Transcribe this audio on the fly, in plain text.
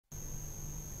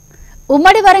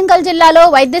ఉమ్మడి వరంగల్ జిల్లాలో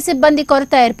వైద్య సిబ్బంది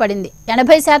కొరత ఏర్పడింది.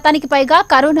 80% పైగా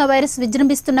కరోనా వైరస్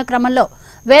విజృంభిస్తున్న క్రమంలో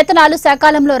వేతనాలు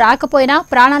సకాలంలో రాకపోయినా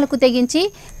ప్రాణాలకు తెగించి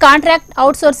కాంట్రాక్ట్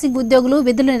అవుట్సోర్సింగ్ ఉద్యోగులు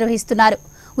విధులు నిర్వహిస్తున్నారు.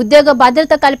 ఉద్యోగ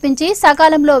భద్రత కల్పించి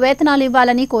సకాలంలో వేతనాలు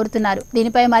ఇవ్వాలని కోరుతున్నారు.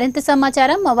 దీనిపై మరింత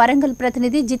సమాచారం మా వరంగల్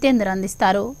ప్రతినిధి జితేందర్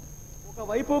అందిస్తారు.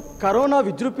 ఒకవైపు కరోనా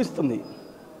విజృంభిస్తుంది,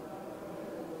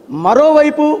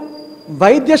 మరోవైపు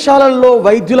వైద్యశాలల్లో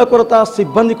వైద్యుల కొరత,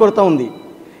 సిబ్బంది కొరత ఉంది.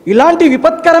 ఇలాంటి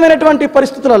విపత్కరమైనటువంటి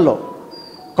పరిస్థితులలో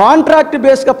కాంట్రాక్ట్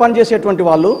బేస్గా పనిచేసేటువంటి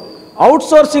వాళ్ళు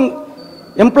అవుట్సోర్సింగ్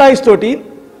ఎంప్లాయీస్ తోటి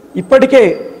ఇప్పటికే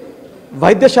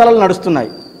వైద్యశాలలు నడుస్తున్నాయి.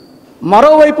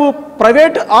 మరోవైపు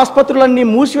ప్రైవేట్ ఆసుపత్రులన్నీ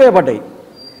మూసివేయబడ్డాయి.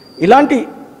 ఇలాంటి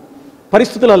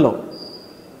పరిస్థితులలో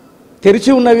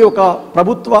తెరిచి ఉన్నవి ఒక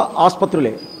ప్రభుత్వ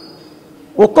ఆసుపత్రులే.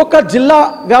 ఒక్కొక్క జిల్లా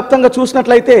వ్యాప్తంగా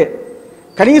చూసినట్లయితే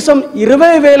కనీసం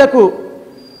 20,000కు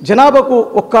జనాభాకు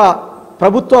ఒక్క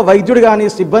ప్రభుత్వ వైద్యుడు కానీ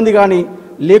సిబ్బంది కానీ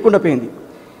లేకుండా పోయింది.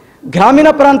 గ్రామీణ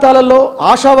ప్రాంతాలలో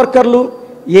ఆశా వర్కర్లు,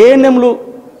 ఏఎన్ఎంలు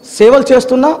సేవలు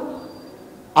చేస్తున్నా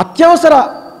అత్యవసర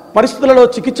పరిస్థితులలో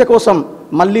చికిత్స కోసం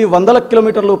మళ్ళీ 100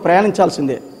 కిలోమీటర్లు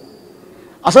ప్రయాణించాల్సిందే.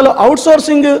 అసలు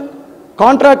అవుట్సోర్సింగ్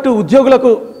కాంట్రాక్టు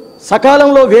ఉద్యోగులకు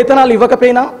సకాలంలో వేతనాలు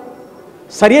ఇవ్వకపోయినా,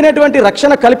 సరైనటువంటి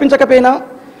రక్షణ కల్పించకపోయినా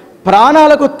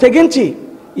ప్రాణాలకు తెగించి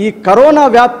ఈ కరోనా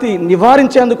వ్యాప్తి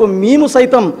నివారించేందుకు మేము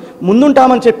సైతం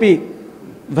ముందుంటామని చెప్పి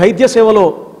వైద్య సేవలో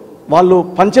వాళ్ళు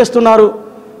పనిచేస్తున్నారు.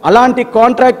 అలాంటి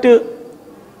కాంట్రాక్ట్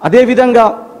అదేవిధంగా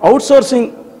అవుట్సోర్సింగ్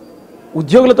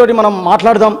ఉద్యోగులతోటి మనం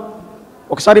మాట్లాడదాం.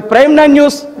 ఒకసారి Prime9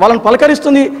 న్యూస్ వాళ్ళని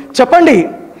పలకరిస్తుంది. చెప్పండి,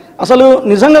 అసలు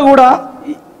నిజంగా కూడా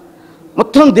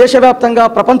మొత్తం దేశవ్యాప్తంగా,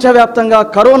 ప్రపంచవ్యాప్తంగా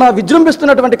కరోనా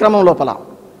విజృంభిస్తున్నటువంటి క్రమం లోపల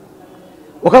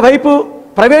ఒకవైపు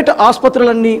ప్రైవేట్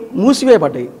ఆసుపత్రులన్నీ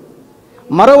మూసివేయబడ్డాయి,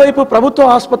 మరోవైపు ప్రభుత్వ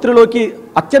ఆసుపత్రిలోకి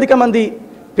అత్యధిక మంది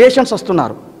పేషెంట్స్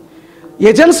వస్తున్నారు.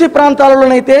 ఏజెన్సీ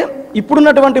ప్రాంతాలలోనైతే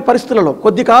ఇప్పుడున్నటువంటి పరిస్థితులలో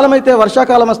కొద్ది కాలం అయితే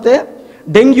వర్షాకాలం వస్తే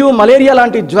డెంగ్యూ, మలేరియా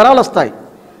లాంటి జ్వరాలు వస్తాయి.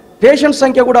 పేషెంట్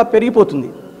సంఖ్య కూడా పెరిగిపోతుంది.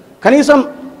 కనీసం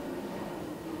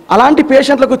అలాంటి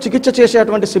పేషెంట్లకు చికిత్స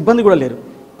చేసేటువంటి సిబ్బంది కూడా లేరు.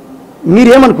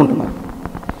 మీరేమనుకుంటున్నారు?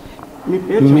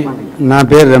 నా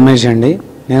పేరు రమేష్ అండి.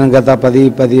 నేను గత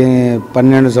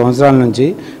 12 సంవత్సరాల నుంచి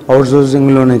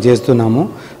అవుట్సోర్సింగ్లోనే చేస్తున్నాము.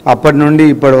 అప్పటి నుండి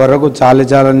ఇప్పటి వరకు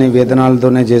చాలాని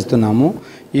వేతనాలతోనే చేస్తున్నాము.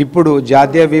 ఇప్పుడు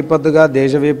జాతీయ విపత్తుగా,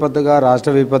 దేశ విపత్తుగా,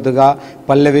 రాష్ట్ర విపత్తుగా,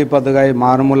 పల్లె విపత్తుగా ఈ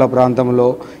మారుమూల ప్రాంతంలో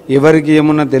ఎవరికి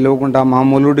ఏమున్నా తెలియకుండా మా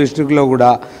ములుగు డిస్ట్రిక్ట్లో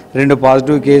కూడా 2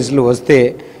 పాజిటివ్ కేసులు వస్తే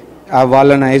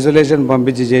వాళ్ళని ఐసోలేషన్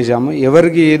పంపించి చేశాము.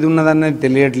 ఎవరికి ఏది ఉన్నదనేది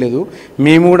తెలియట్లేదు.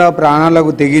 మేము కూడా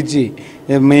ప్రాణాలకు తెగించి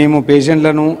మేము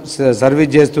పేషెంట్లను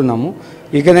సర్వీస్ చేస్తున్నాము.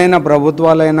 ఇకనైనా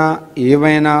ప్రభుత్వాలైనా,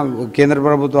 ఏమైనా కేంద్ర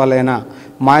ప్రభుత్వాలైనా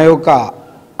మా యొక్క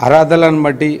అర్హతలను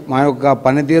బట్టి, మా యొక్క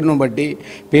పనితీరును బట్టి,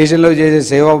 పేషెంట్లకు చేసే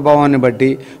సేవాభావాన్ని బట్టి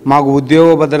మాకు ఉద్యోగ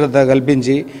భద్రత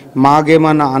కల్పించి,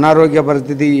 మాకేమన్నా అనారోగ్య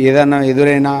పరిస్థితి ఏదైనా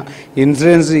ఎదురైనా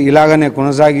ఇన్సూరెన్స్ ఇలాగనే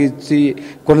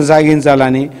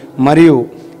కొనసాగించాలని, మరియు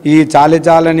ఈ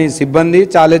చాలని సిబ్బంది,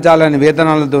 చాలని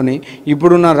వేతనాలతోని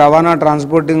ఇప్పుడున్న రవాణా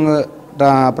ట్రాన్స్పోర్టింగ్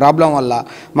ప్రాబ్లం వల్ల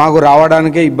మాకు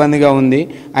రావడానికే ఇబ్బందిగా ఉంది.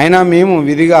 అయినా మేము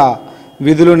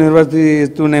విధులు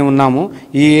నిర్వర్తిస్తూనే ఉన్నాము.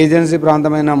 ఈ ఏజెన్సీ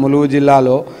ప్రాంతమైన ములుగు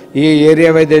జిల్లాలో ఈ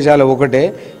ఏరియా వైద్యశాల ఒకటే.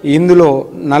 ఇందులో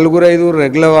 4-5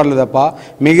 రెగ్యులర్ వాళ్ళు తప్ప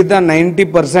మిగతా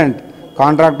 90%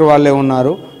 కాంట్రాక్ట్ వాళ్ళే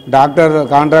ఉన్నారు.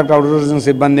 కాంట్రాక్ట్ అవుట్సోర్సింగ్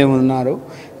సిబ్బంది ఉన్నారు.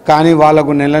 కానీ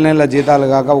వాళ్ళకు నెల జీతాలు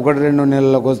కాక 1-2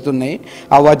 నెలలకు వస్తున్నాయి.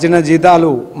 ఆ వచ్చిన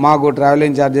జీతాలు మాకు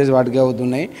ట్రావెలింగ్ ఛార్జెస్ వాటికి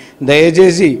అవుతున్నాయి.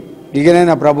 దయచేసి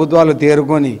ఇకనైనా ప్రభుత్వాలు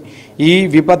తేరుకొని ఈ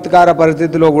విపత్కర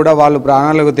పరిస్థితిలో కూడా వాళ్ళు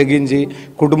ప్రాణాలకు తెగించి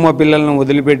కుటుంబ పిల్లలను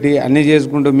వదిలిపెట్టి అన్నీ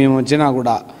చేసుకుంటూ మేము వచ్చినా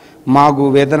కూడా మాకు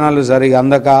వేతనాలు సరిగా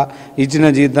అందక, ఇచ్చిన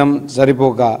జీతం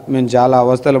సరిపోక మేము చాలా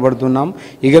అవస్థలు పడుతున్నాం.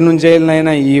 ఇక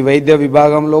నుంచైనా ఈ వైద్య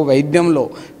విభాగంలో, వైద్యంలో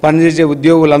పనిచేసే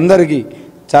ఉద్యోగులందరికీ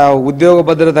ఉద్యోగ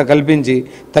భద్రత కల్పించి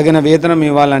తగిన వేతనం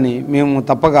ఇవ్వాలని మేము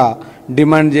తప్పక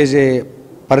డిమాండ్ చేసే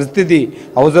పరిస్థితి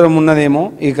అవసరం ఉన్నదేమో.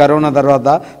 ఈ కరోనా తర్వాత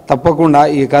తప్పకుండా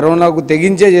ఈ కరోనాకు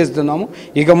తెగించే చేస్తున్నాము.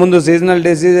 ఇక ముందు సీజనల్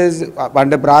డిసీజెస్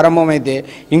అంటే ప్రారంభమైతే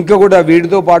ఇంకా కూడా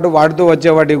వీటితో పాటు వాటితో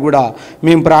వచ్చే వాటికి కూడా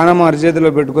మేము ప్రాణం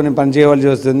అరిచేతిలో పెట్టుకొని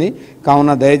పనిచేయవలసి వస్తుంది.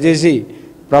 కావున దయచేసి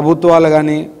ప్రభుత్వాలు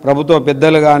కానీ, ప్రభుత్వ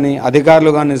పెద్దలు కానీ,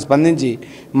 అధికారులు కానీ స్పందించి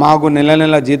మాకు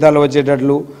నెల జీతాలు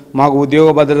వచ్చేటట్లు, మాకు ఉద్యోగ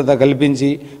భద్రత కల్పించి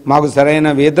మాకు సరైన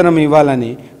వేతనం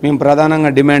ఇవ్వాలని మేము ప్రధానంగా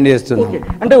డిమాండ్ చేస్తున్నాం.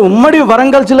 అంటే ఉమ్మడి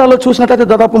వరంగల్ జిల్లాలో చూసినట్లయితే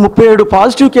దాదాపు 37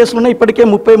 పాజిటివ్ కేసులు ఉన్నాయి. ఇప్పటికే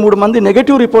 33 మంది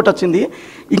నెగటివ్ రిపోర్ట్ వచ్చింది.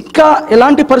 ఇంకా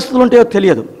ఎలాంటి పరిస్థితులు ఉంటాయో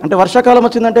తెలియదు. అంటే వర్షాకాలం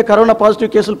వచ్చిందంటే కరోనా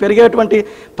పాజిటివ్ కేసులు పెరిగేటువంటి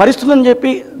పరిస్థితులని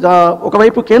చెప్పి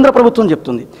ఒకవైపు కేంద్ర ప్రభుత్వం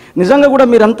చెప్తుంది. నిజంగా కూడా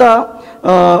మీరంతా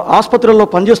ఆసుపత్రుల్లో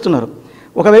పనిచేస్తున్నారు.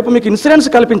 ఒకవైపు మీకు ఇన్సూరెన్స్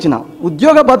కల్పించిన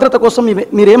ఉద్యోగ భద్రత కోసం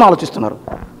మీరేం ఆలోచిస్తున్నారు?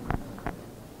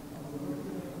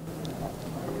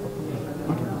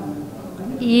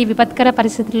 ఈ విపత్కర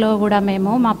పరిస్థితుల్లో కూడా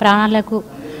మేము మా ప్రాణాలకు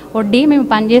ఒడ్డి మేము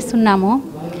పనిచేస్తున్నాము.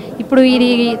 ఇప్పుడు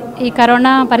ఈ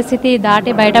కరోనా పరిస్థితి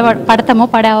దాటి బయట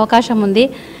పడే అవకాశం ఉంది.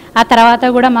 ఆ తర్వాత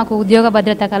కూడా మాకు ఉద్యోగ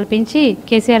భద్రత కల్పించి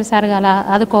కేసీఆర్ సార్ అలా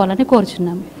ఆదుకోవాలని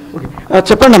కోరుచున్నాము.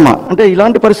 చెప్పండి అమ్మా, అంటే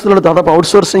ఇలాంటి పరిస్థితుల్లో దాదాపు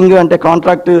అవుట్సోర్సింగ్ అంటే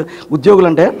కాంట్రాక్ట్ ఉద్యోగులు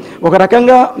అంటే ఒక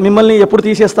రకంగా మిమ్మల్ని ఎప్పుడు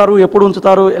తీసేస్తారు, ఎప్పుడు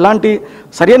ఉంచుతారు, ఎలాంటి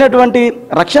సరైనటువంటి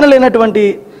రక్షణ లేనటువంటి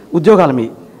ఉద్యోగాలు మీ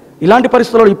ఇలాంటి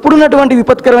పరిస్థితుల్లో ఇప్పుడున్నటువంటి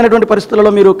విపత్కరమైనటువంటి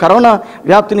పరిస్థితులలో మీరు కరోనా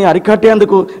వ్యాప్తిని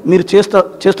అరికట్టేందుకు మీరు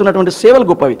చేస్తున్నటువంటి సేవలు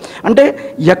గొప్పవి. అంటే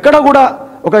ఎక్కడ కూడా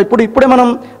ఇప్పుడే మనం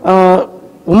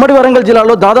ఉమ్మడి వరంగల్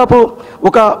జిల్లాలో దాదాపు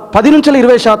ఒక 10 నుంచి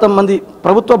 20% మంది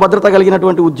ప్రభుత్వ భద్రత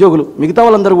కలిగినటువంటి ఉద్యోగులు, మిగతా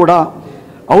వాళ్ళందరూ కూడా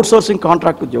అవుట్సోర్సింగ్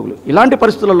కాంట్రాక్ట్ ఉద్యోగులు. ఇలాంటి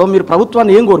పరిస్థితులలో మీరు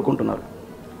ప్రభుత్వాన్ని ఏం కోరుకుంటున్నారు?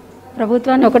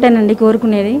 ప్రభుత్వాన్ని ఒకటేనండి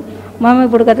కోరుకునేది. మేము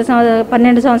ఇప్పుడు గత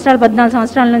 12 సంవత్సరాలు 14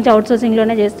 సంవత్సరాల నుంచి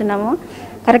అవుట్సోర్సింగ్లోనే చేస్తున్నాము.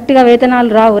 కరెక్ట్గా వేతనాలు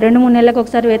రావు. 2-3 నెలలకు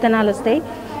ఒకసారి వేతనాలు వస్తాయి.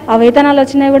 ఆ వేతనాలు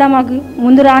వచ్చినాయి కూడా మాకు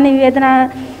ముందు రాని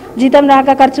జీతం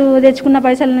రాక ఖర్చు తెచ్చుకున్న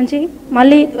పైసల నుంచి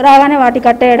మళ్ళీ రాగానే వాటి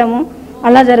కట్టేయడము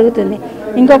అలా జరుగుతుంది.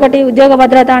 ఇంకొకటి ఉద్యోగ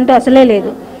భద్రత అంటూ అసలే లేదు.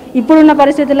 ఇప్పుడున్న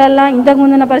పరిస్థితులలో,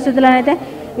 ఇంతకుముందు ఉన్న పరిస్థితుల్లో అయితే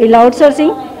వీళ్ళు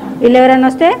అవుట్సోర్సింగ్, వీళ్ళు ఎవరైనా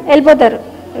వస్తే వెళ్ళిపోతారు,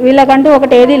 వీళ్ళకంటూ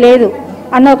ఒకటి ఏది లేదు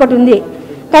అన్న ఒకటి ఉంది.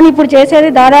 కానీ ఇప్పుడు చేసేది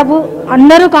దాదాపు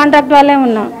అందరూ కాంట్రాక్ట్ వాళ్ళే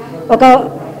ఉన్నాం. ఒక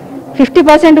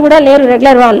 50% కూడా లేరు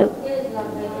రెగ్యులర్ వాళ్ళు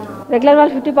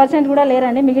 50% కూడా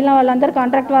లేరండి. మిగిలిన వాళ్ళందరూ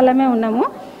కాంట్రాక్ట్ వాళ్ళమే ఉన్నాము.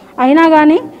 అయినా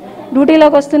కానీ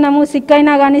డ్యూటీలోకి వస్తున్నాము. సిక్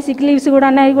అయినా కానీ సిక్ లీవ్స్ కూడా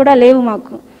అనేవి కూడా లేవు.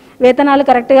 మాకు వేతనాలు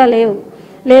కరెక్ట్గా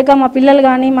లేక మా పిల్లలు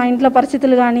కానీ మా ఇంట్లో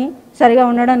పరిస్థితులు కానీ సరిగా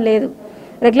ఉండడం లేదు.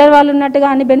 రెగ్యులర్ వాళ్ళు ఉన్నట్టుగా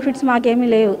అన్ని బెనిఫిట్స్ మాకేమీ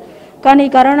లేవు. కానీ ఈ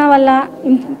కరోనా వల్ల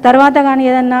తర్వాత కానీ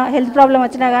ఏదన్నా హెల్త్ ప్రాబ్లం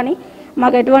వచ్చినా కానీ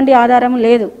మాకు ఎటువంటి ఆధారం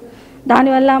లేదు.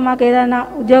 దానివల్ల మాకు ఏదైనా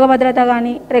ఉద్యోగ భద్రత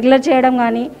కానీ రెగ్యులర్ చేయడం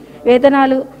కానీ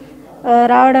వేతనాలు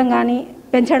రావడం కానీ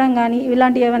పెంచడం కానీ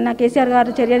ఇలాంటివి ఏమన్నా కేసీఆర్ గారు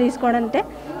చర్య తీసుకోవడం అంటే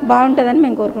బాగుంటుందని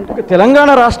మేము కోరుకుంటాం. తెలంగాణ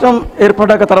రాష్ట్రం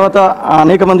ఏర్పడ్డాక తర్వాత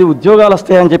అనేక మంది ఉద్యోగాలు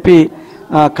వస్తాయని చెప్పి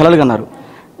కలలుగన్నారు.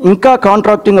 ఇంకా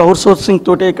కాంట్రాక్టింగ్ అవుట్సోర్సింగ్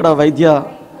తోటే ఇక్కడ వైద్య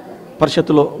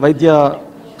పరిషత్తులో వైద్య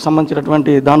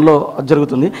సంబంధించినటువంటి దానిలో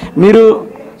జరుగుతుంది. మీరు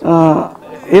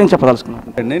ఏం చెప్పదలుచుకున్నారు?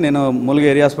 అండి, నేను ములుగు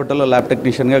ఏరియా హాస్పిటల్లో ల్యాబ్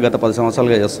టెక్నీషియన్గా గత 10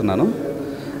 సంవత్సరాలుగా చేస్తున్నాను.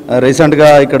 రీసెంట్గా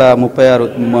ఇక్కడ 36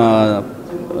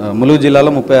 ములుగు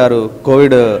జిల్లాలో 36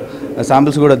 కోవిడ్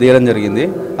శాంపిల్స్ కూడా తీయడం జరిగింది.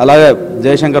 అలాగే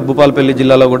జయశంకర్ భూపాలపల్లి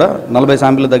జిల్లాలో కూడా 40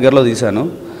 శాంపిల్ దగ్గరలో తీశాను.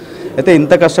 అయితే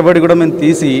ఇంత కష్టపడి కూడా మేము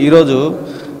తీసి ఈరోజు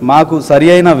మాకు సరి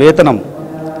అయిన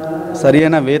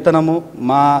వేతనము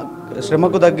మా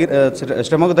శ్రమకు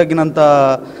తగ్గినంత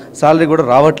శాలరీ కూడా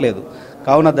రావట్లేదు.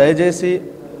 కావున దయచేసి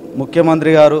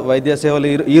ముఖ్యమంత్రి గారు వైద్య సేవలు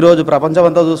ఈరోజు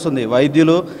ప్రపంచమంతా చూస్తుంది.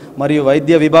 వైద్యులు మరియు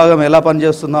వైద్య విభాగం ఎలా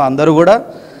పనిచేస్తుందో అందరూ కూడా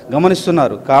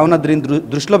గమనిస్తున్నారు. కావున దీన్ని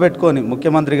దృష్టిలో పెట్టుకొని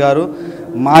ముఖ్యమంత్రి గారు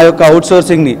మా యొక్క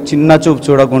అవుట్సోర్సింగ్ని చిన్న చూపు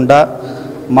చూడకుండా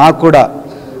మాకు కూడా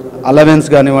అలవెన్స్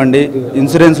కానివ్వండి,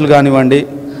 ఇన్సూరెన్స్లు కానివ్వండి,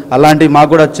 అలాంటివి మాకు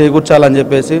కూడా చేకూర్చాలని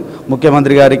చెప్పేసి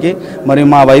ముఖ్యమంత్రి గారికి మరియు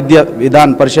మా వైద్య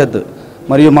విధాన్ పరిషత్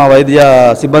మరియు మా వైద్య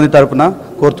సిబ్బంది తరపున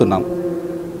కోరుతున్నాం.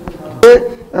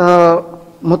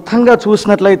 మొత్తంగా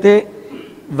చూసినట్లయితే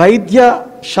వైద్య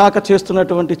శాఖ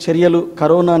చేస్తున్నటువంటి చర్యలు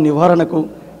కరోనా నివారణకు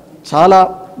చాలా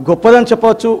గొప్పదని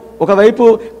చెప్పవచ్చు. ఒకవైపు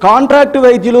కాంట్రాక్ట్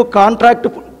వైద్యులు,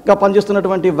 కాంట్రాక్ట్గా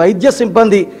పనిచేస్తున్నటువంటి వైద్య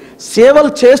సిబ్బంది సేవలు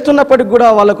చేస్తున్నప్పటికి కూడా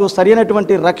వాళ్ళకు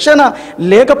సరైనటువంటి రక్షణ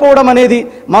లేకపోవడం అనేది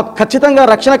మాకు ఖచ్చితంగా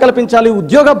రక్షణ కల్పించాలి,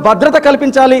 ఉద్యోగ భద్రత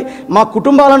కల్పించాలి, మా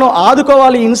కుటుంబాలను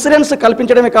ఆదుకోవాలి, ఇన్సూరెన్స్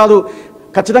కల్పించడమే కాదు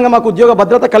ఖచ్చితంగా మాకు ఉద్యోగ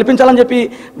భద్రత కల్పించాలని చెప్పి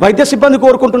వైద్య సిబ్బంది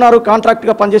కోరుకుంటున్నారు,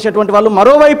 కాంట్రాక్ట్గా పనిచేసేటువంటి వాళ్ళు.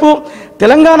 మరోవైపు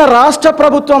తెలంగాణ రాష్ట్ర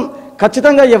ప్రభుత్వం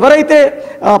ఖచ్చితంగా ఎవరైతే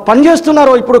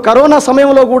పనిచేస్తున్నారో ఇప్పుడు కరోనా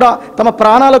సమయంలో కూడా తమ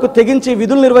ప్రాణాలకు తెగించి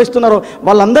విధులు నిర్వహిస్తున్నారో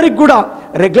వాళ్ళందరికీ కూడా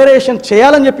రెగ్యులరేషన్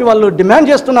చేయాలని చెప్పి వాళ్ళు డిమాండ్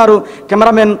చేస్తున్నారు.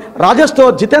 Cameraman రాజేష్తో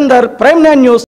Jitender, prime 9 news.